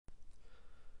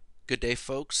Good day,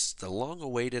 folks. The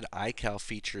long-awaited ICal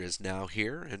feature is now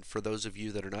here, and for those of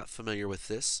you that are not familiar with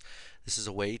this is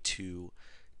a way to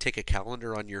take a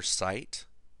calendar on your site.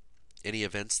 Any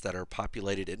events that are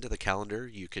populated into the calendar,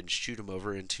 you can shoot them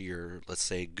over into your, let's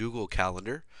say, Google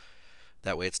Calendar.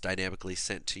 That way it's dynamically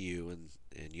sent to you and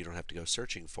you don't have to go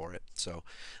searching for it. So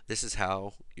this is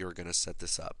how you're going to set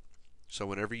this up. So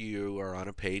whenever you are on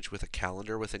a page with a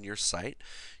calendar within your site,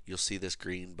 you'll see this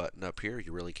green button up here.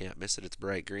 You really can't miss it. It's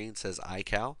bright green. It says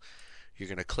iCal. You're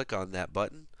going to click on that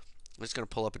button. It's going to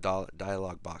pull up a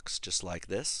dialog box just like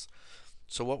this.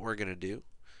 So what we're going to do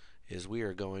is we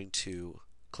are going to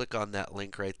click on that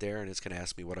link right there, and it's going to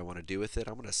ask me what I want to do with it.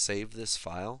 I'm going to save this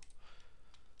file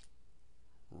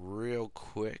real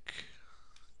quick.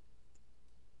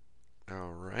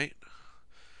 All right.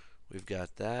 We've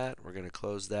got that. We're going to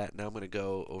close that. Now I'm going to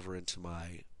go over into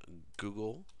my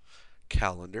Google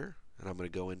Calendar, and I'm going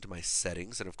to go into my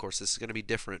settings. And of course, this is going to be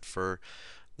different for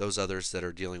those others that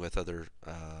are dealing with other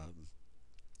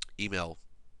email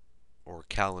or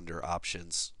calendar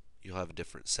options. You'll have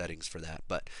different settings for that.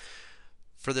 But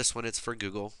for this one, it's for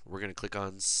Google. We're going to click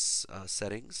on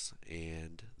settings,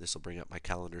 and this will bring up my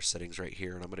calendar settings right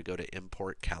here. And I'm going to go to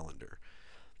import calendar.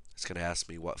 It's going to ask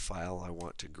me what file I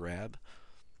want to grab,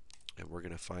 and we're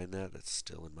going to find that. That's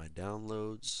still in my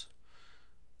downloads.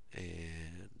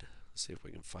 And let's see if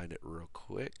we can find it real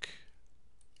quick.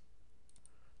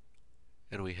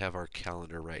 And we have our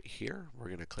calendar right here. We're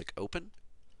going to click open.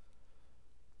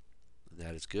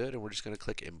 That is good, and we're just going to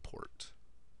click import.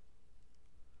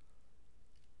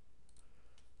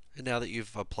 And now that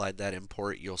you've applied that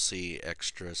import, you'll see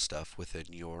extra stuff within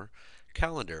your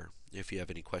calendar. If you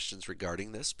have any questions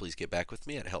regarding this, please get back with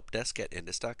me at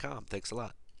helpdesk@indus.com. Thanks a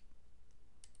lot.